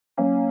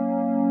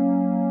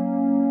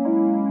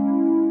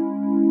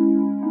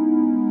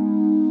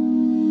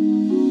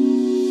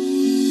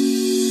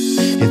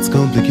It's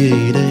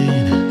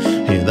complicated,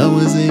 it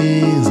always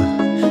is.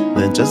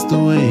 That's just the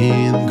way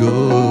it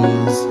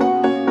goes.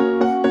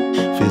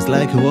 Feels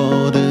like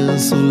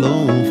water's so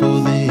long for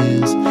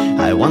this.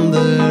 I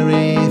wonder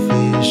if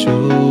it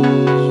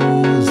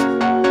shows.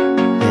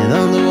 And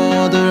on the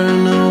water,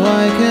 no,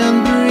 I can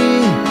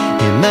breathe.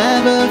 It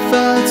never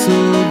felt so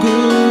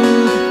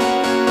good.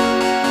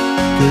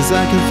 'Cause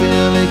I can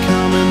feel it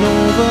coming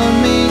over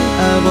me.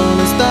 I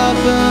wanna stop,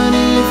 and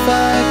if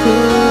I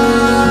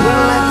could,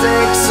 will I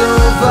take so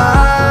far?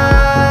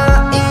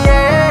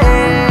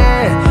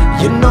 Yeah,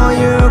 you know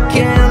you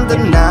can't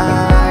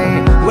deny.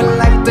 Will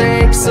I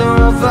take so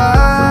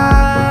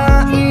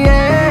far?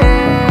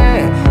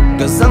 Yeah,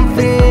 'cause I'm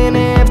feeling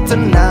it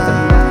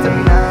tonight.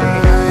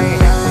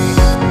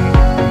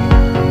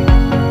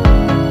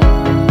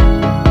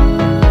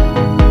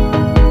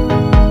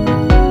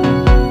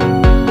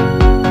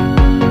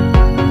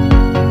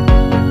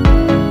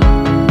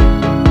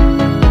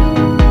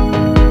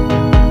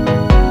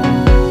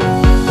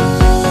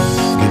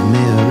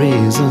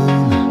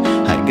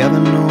 I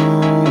gotta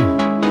know,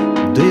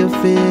 do you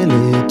feel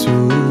it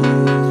too?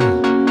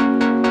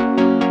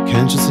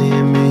 Can't you see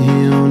me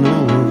here on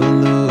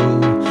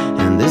overload?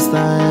 And this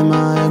time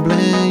I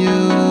blame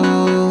you.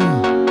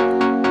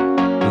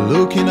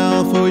 Looking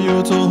out for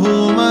you to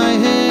hold my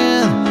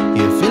hand.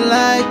 You feel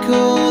like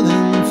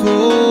calling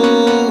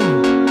for.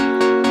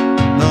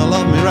 Now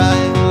love me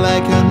right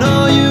like I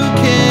know you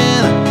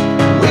can.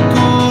 We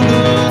could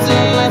lose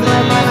it.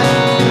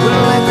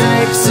 Will I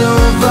take so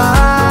far?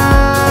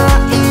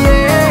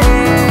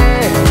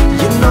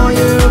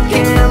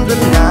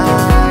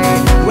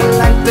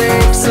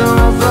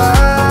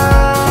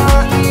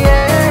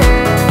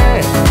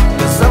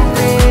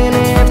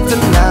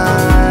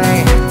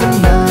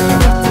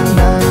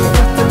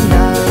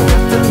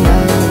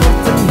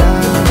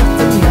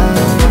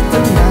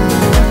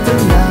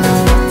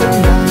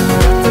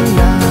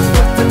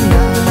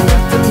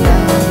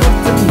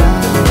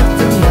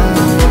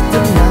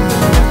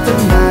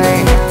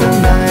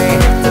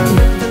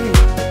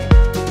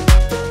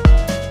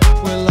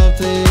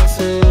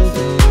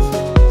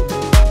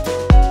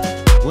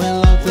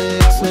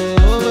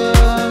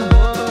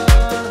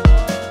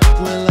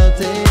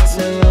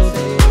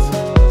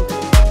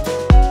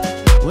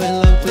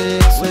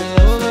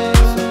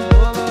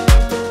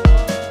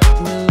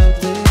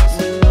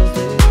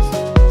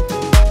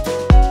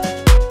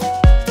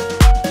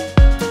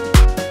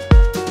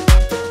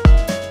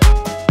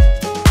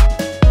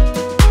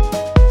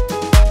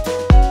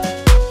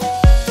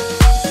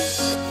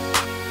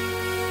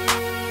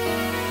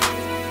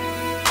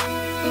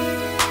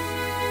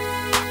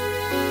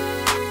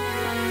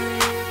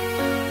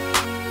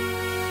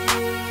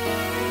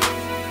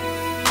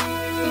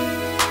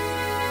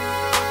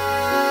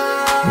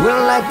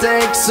 Will I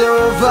take so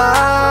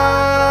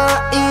far?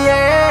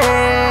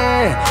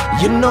 Yeah,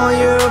 you know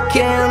you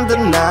can't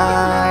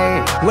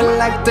deny. Will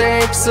I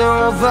take so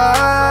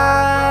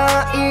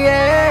far?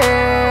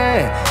 Yeah,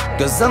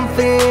 'cause I'm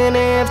feeling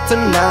it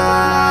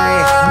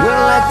tonight.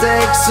 Will I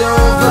take so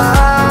far?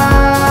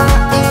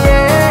 Yeah.